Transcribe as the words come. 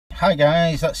Hi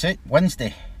guys, that's it.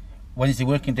 Wednesday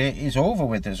working day is over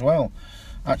with as well.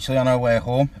 Actually, on our way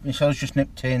home, Michelle's just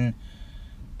nipped in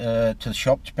to the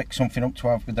shop to pick something up to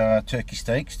have with our turkey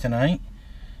steaks tonight.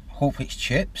 Hope it's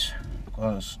chips,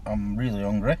 because I'm really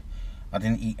hungry. I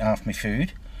didn't eat half my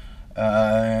food.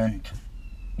 And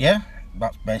yeah,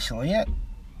 that's basically it.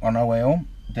 On our way home,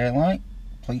 daylight,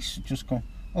 police just come.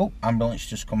 Oh, ambulance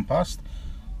just come past.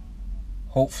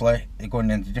 Hopefully they're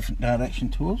going in a different direction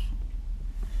to us,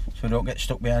 so we don't get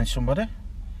stuck behind somebody,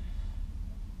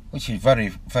 which is very,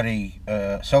 very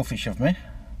selfish of me,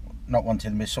 not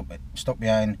wanting to be stuck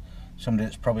behind somebody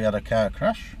that's probably had a car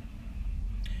crash.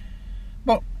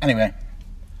 But anyway,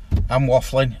 I'm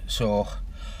waffling, so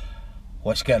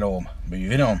let's get home.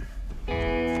 Moving on.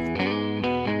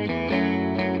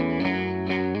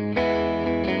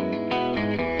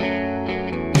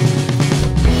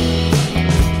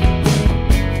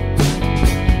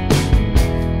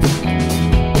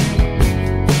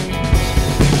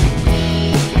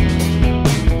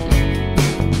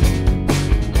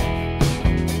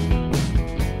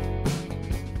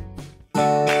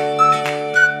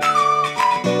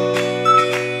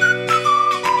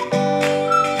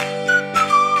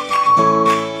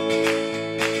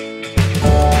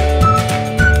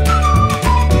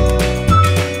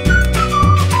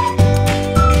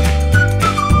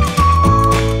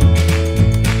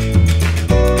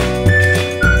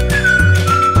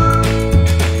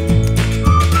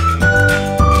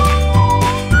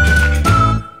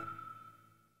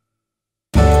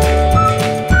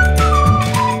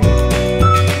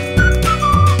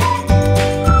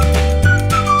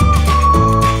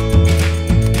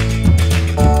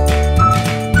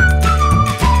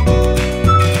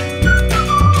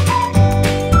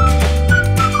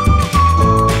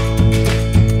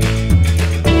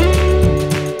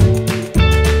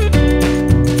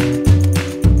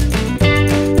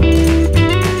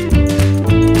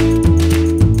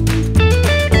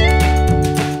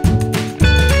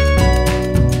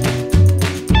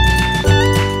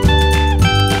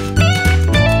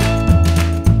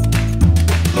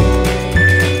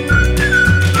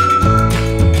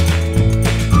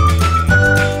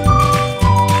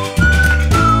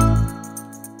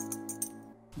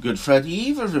 Good Friday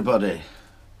Eve, everybody.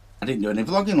 I didn't do any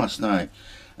vlogging last night,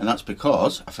 and that's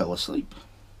because I fell asleep.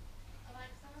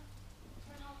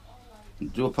 I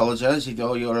do apologise if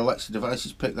all your Alexa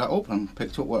devices picked that up and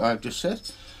picked up what I've just said.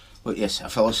 But yes, I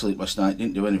fell asleep last night,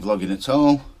 didn't do any vlogging at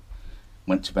all.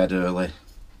 Went to bed early,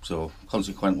 so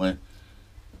consequently,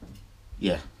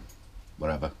 yeah,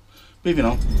 whatever. Moving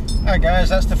on. Hi guys,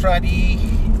 that's the Friday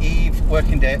Eve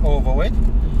working day over with.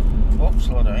 Oh,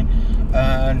 slow down.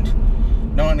 And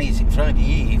not only is it Friday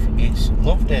Eve, it's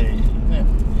Love Day, isn't it?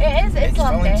 It is, it's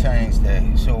Love Day. Valentines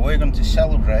Day. So we're going to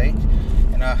celebrate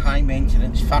in our high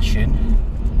maintenance fashion.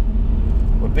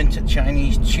 We've been to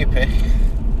Chinese Chippy.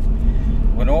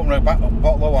 We're going to open a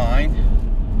bottle of wine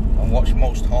and watch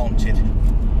Most Haunted.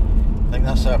 I think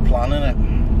that's our plan, isn't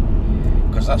it?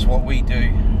 Because that's what we do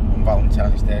on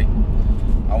Valentine's Day.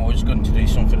 I was going to do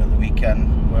something at the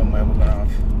weekend when we're going to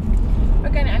have.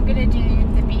 I'm gonna do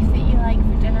the beef that you like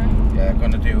for dinner. Yeah, I'm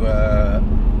gonna do a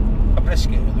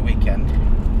brisket at the weekend.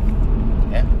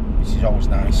 Yeah, which is always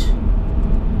nice.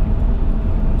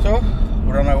 So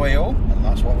we're on our way home, and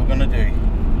that's what we're gonna do.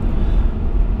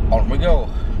 On we go.